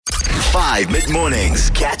5 mid-mornings.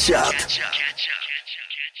 Catch up.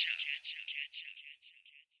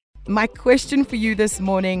 My question for you this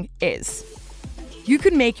morning is, you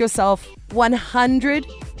could make yourself 100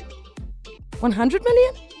 million?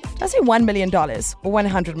 Did I say $1 million or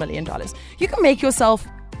 $100 million? You can make yourself,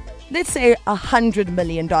 let's say, $100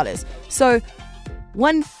 million. So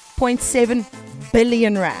 1.7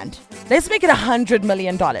 billion rand. Let's make it $100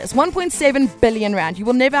 million. 1.7 billion rand. You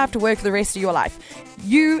will never have to work for the rest of your life.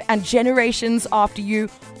 You and generations after you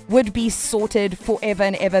would be sorted forever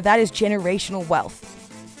and ever. That is generational wealth.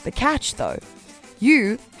 The catch, though,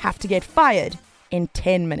 you have to get fired in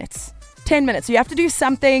 10 minutes. 10 minutes. So you have to do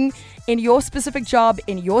something in your specific job,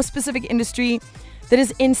 in your specific industry, that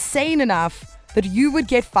is insane enough that you would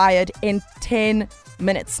get fired in 10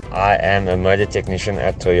 minutes. I am a motor technician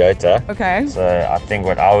at Toyota. Okay. So I think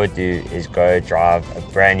what I would do is go drive a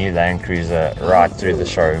brand new Land Cruiser right through the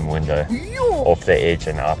showroom window, off the edge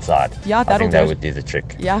and outside. Yeah, I think that would do the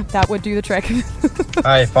trick. Yeah, that would do the trick.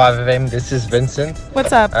 Hi, 5FM. This is Vincent.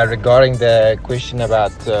 What's up? Regarding the question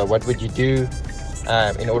about what would you do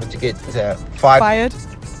in order to get fired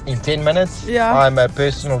in 10 minutes. Yeah. I'm a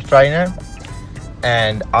personal trainer,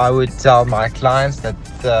 and I would tell my clients that,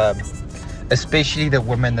 especially the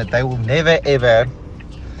women, that they will never ever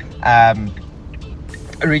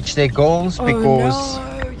reach their goals because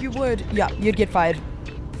no, you would. Yeah, you'd get fired.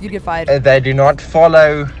 You'd get fired. they do not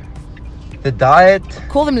follow the diet.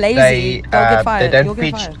 Call them lazy. They They'll get fired. they You'll don't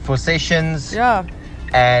get pitch fired. for sessions. Yeah.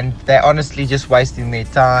 And they're honestly just wasting their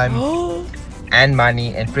time and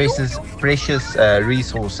money and precious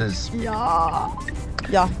resources. Yeah.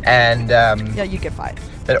 Yeah. And Yeah, you get fired.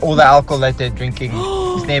 that all the alcohol that they're drinking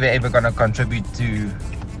is never ever going to contribute to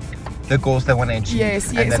the goals they want to achieve. Yes,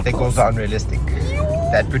 and yes, that of their course. goals are unrealistic.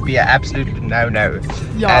 That would be an absolute no-no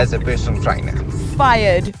Yeah. as a personal trainer.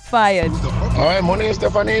 Fired. Hi, morning,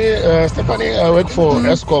 Stephanie. Stephanie, I work for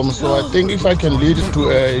Eskom, so I think if I can lead to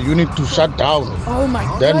a unit to shut down, Oh my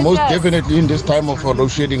god. then most definitely in this time of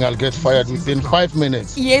load shedding, I'll get fired within 5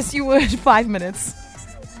 minutes. Yes, you would. 5 minutes.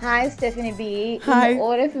 Hi, Stephanie B. Hi. In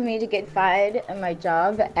order for me to get fired at my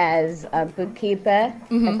job as a bookkeeper at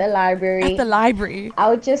the library, At the library. I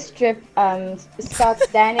would just start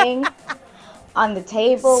standing on the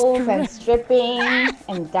tables and stripping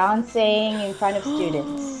and dancing in front of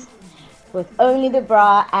students with only the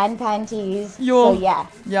bra and panties. Yo. So yeah,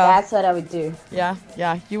 Yeah. that's what I would do. Yeah,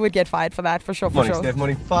 you would get fired for that, for sure, for Morning, sure. Steph.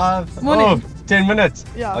 Morning, 5. Morning. 10 minutes.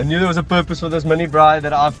 Yeah. I knew there was a purpose for this mini bra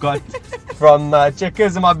that I've got from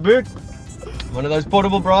Checkers in my boot. One of those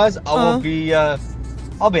portable bras. I'll be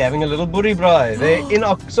having a little booty bra. They're in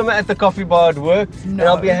somewhere at the coffee bar at work, and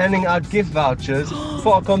I'll be handing out gift vouchers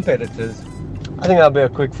for our competitors. I think that'll be a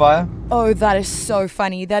quick fire. Oh, that is so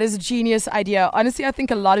funny. That is a genius idea. Honestly, I think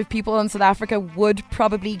a lot of people in South Africa would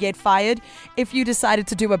probably get fired if you decided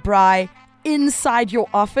to do a braai inside your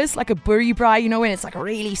office, like a burry braai, you know, when it's like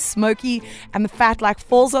really smoky and the fat like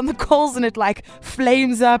falls on the coals and it like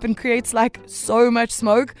flames up and creates like so much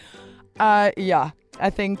smoke. Yeah. I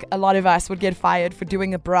think a lot of us would get fired for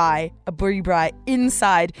doing a burry braai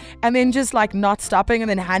inside and then just like not stopping and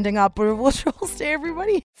then handing out boerewors rolls to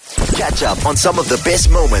everybody. Catch up on some of the best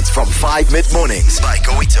moments from 5 mid-mornings by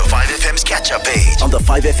going to 5FM's catch-up page on the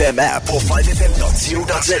 5FM app or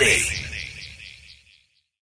 5FM.co.za.